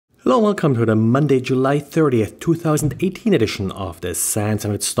Hello and welcome to the Monday, July 30th, 2018 edition of the SANS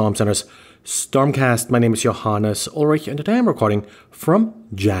and Storm Center's Stormcast. My name is Johannes Ulrich and today I'm recording from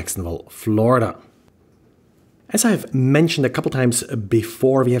Jacksonville, Florida. As I've mentioned a couple times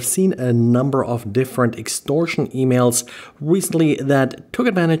before, we have seen a number of different extortion emails recently that took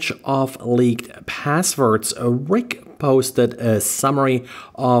advantage of leaked passwords. Rick posted a summary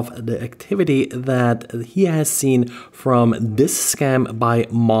of the activity that he has seen from this scam by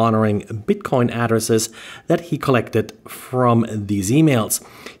monitoring Bitcoin addresses that he collected from these emails.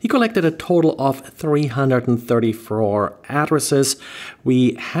 He collected a total of 334 addresses.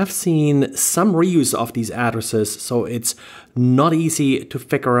 We have seen some reuse of these addresses, so it's not easy to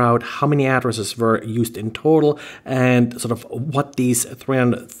figure out how many addresses were used in total and sort of what these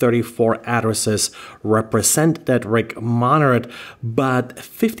 334 addresses represent that Rick monitored, but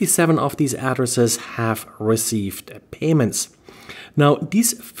 57 of these addresses have received payments. Now,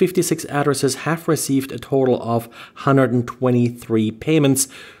 these 56 addresses have received a total of 123 payments,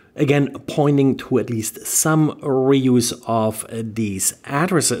 again pointing to at least some reuse of these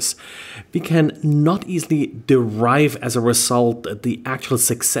addresses. We can not easily derive as a result the actual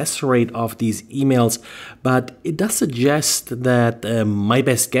success rate of these emails, but it does suggest that my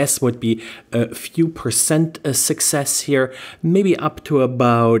best guess would be a few percent success here, maybe up to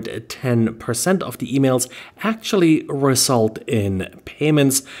about 10% of the emails actually result in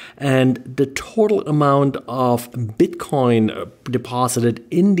payments, and the total amount of Bitcoin deposited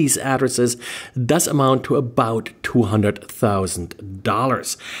in these addresses does amount to about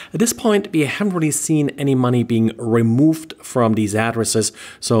 $200,000. At this point, we haven't really seen any money being removed from these addresses,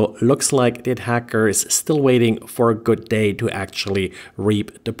 so looks like the attacker is still waiting for a good day to actually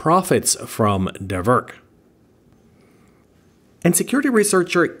reap the profits from their work. And security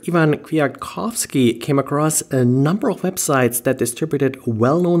researcher Ivan Kwiatkowski came across a number of websites that distributed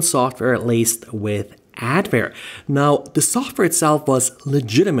well-known software laced with adware. Now, the software itself was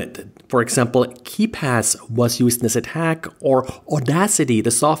legitimate. For example, KeePass was used in this attack, or Audacity,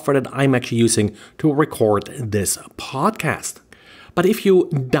 the software that I'm actually using to record this podcast. But if you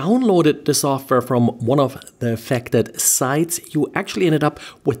downloaded the software from one of the affected sites, you actually ended up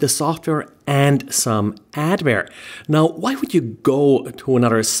with the software and some adware. Now, why would you go to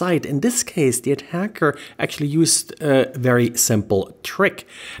another site? In this case, the attacker actually used a very simple trick.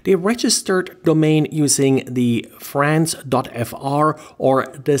 They registered domain using the France.fr or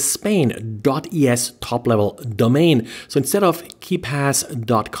the Spain.es top-level domain. So instead of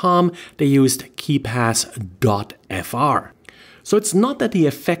KeePass.com, they used KeePass.fr. So it's not that the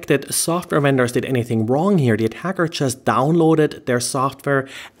affected software vendors did anything wrong here. The attacker just downloaded their software,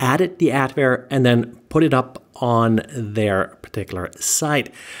 added the adware, and then put it up on their particular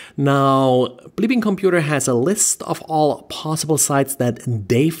site. Now, Bleeping Computer has a list of all possible sites that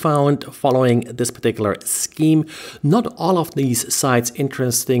they found following this particular scheme. Not all of these sites,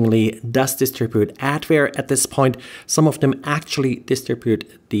 interestingly, does distribute adware at this point. Some of them actually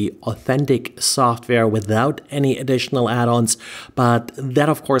distribute the authentic software without any additional add-ons, but that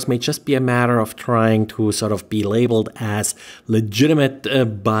of course may just be a matter of trying to sort of be labeled as legitimate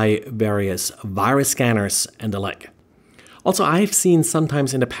by various virus scanners and the like. Also, I've seen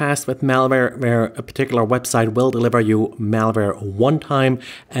sometimes in the past with malware where a particular website will deliver you malware one time,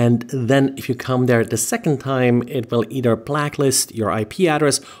 and then if you come there the second time, it will either blacklist your IP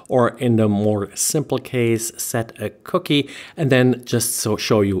address or, in the more simple case, set a cookie and then just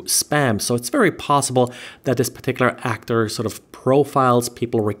show you spam. So it's very possible that this particular actor sort of profiles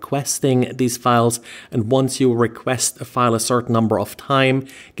people requesting these files, and once you request a file a certain number of times,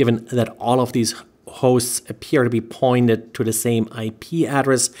 given that all of these hosts appear to be pointed to the same IP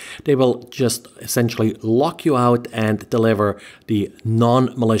address, they will just essentially lock you out and deliver the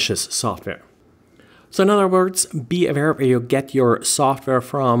non-malicious software. So in other words, be aware where you get your software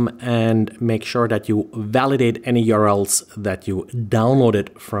from and make sure that you validate any URLs that you download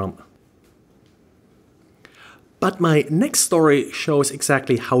it from. But my next story shows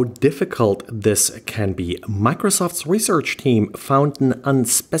exactly how difficult this can be. Microsoft's research team found an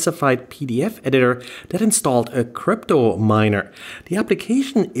unspecified PDF editor that installed a crypto miner. The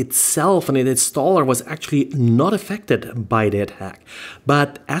application itself and its installer was actually not affected by the attack.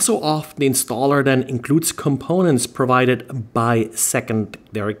 But as so often, the installer then includes components provided by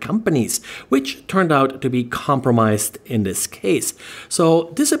secondary companies, which turned out to be compromised in this case.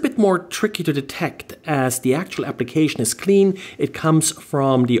 So this is a bit more tricky to detect, as the actual application is clean, it comes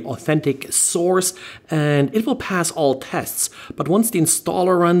from the authentic source, and it will pass all tests. But once the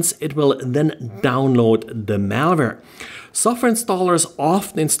installer runs, it will then download the malware. Software installers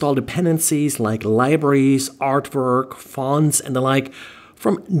often install dependencies like libraries, artwork, fonts, and the like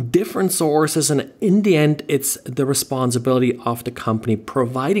from different sources, and in the end, it's the responsibility of the company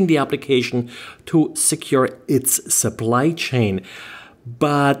providing the application to secure its supply chain.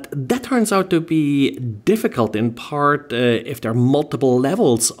 But that turns out to be difficult in part if there are multiple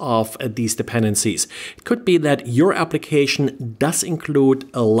levels of these dependencies. It could be that your application does include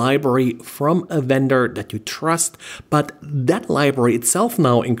a library from a vendor that you trust, but that library itself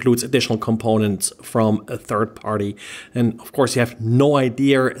now includes additional components from a third party. And of course, you have no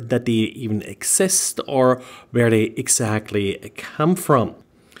idea that they even exist or where they exactly come from.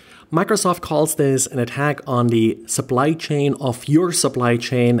 Microsoft calls this an attack on the supply chain of your supply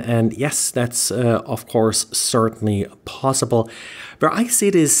chain, and yes, that's of course certainly possible. Where I see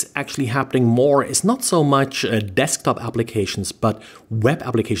this actually happening more is not so much desktop applications, but web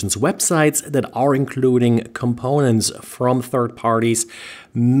applications, websites that are including components from third parties,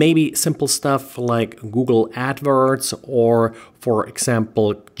 maybe simple stuff like Google AdWords or, for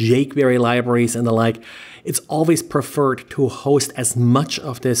example, jQuery libraries and the like. It's always preferred to host as much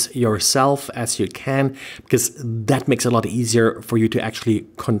of this yourself as you can, because that makes it a lot easier for you to actually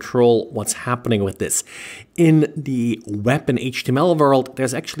control what's happening with this. In the web and HTML world,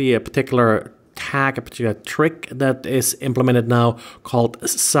 there's actually a particular tag, a particular trick that is implemented now called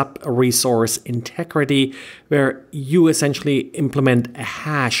sub-resource integrity, where you essentially implement a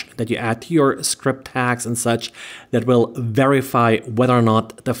hash that you add to your script tags and such that will verify whether or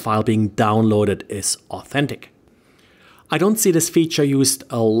not the file being downloaded is authentic. I don't see this feature used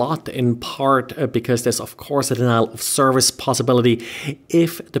a lot, in part because there's of course a denial of service possibility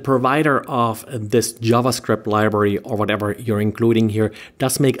if the provider of this JavaScript library or whatever you're including here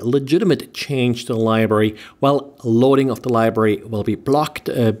does make a legitimate change to the library. Well, loading of the library will be blocked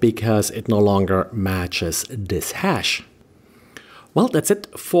because it no longer matches this hash. Well, that's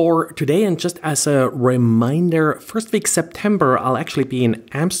it for today, and just as a reminder, first week September I'll actually be in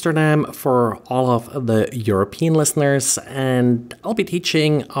Amsterdam for all of the European listeners, and I'll be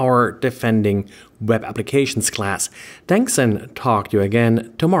teaching our Defending Web Applications class. Thanks, and talk to you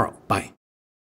again tomorrow. Bye.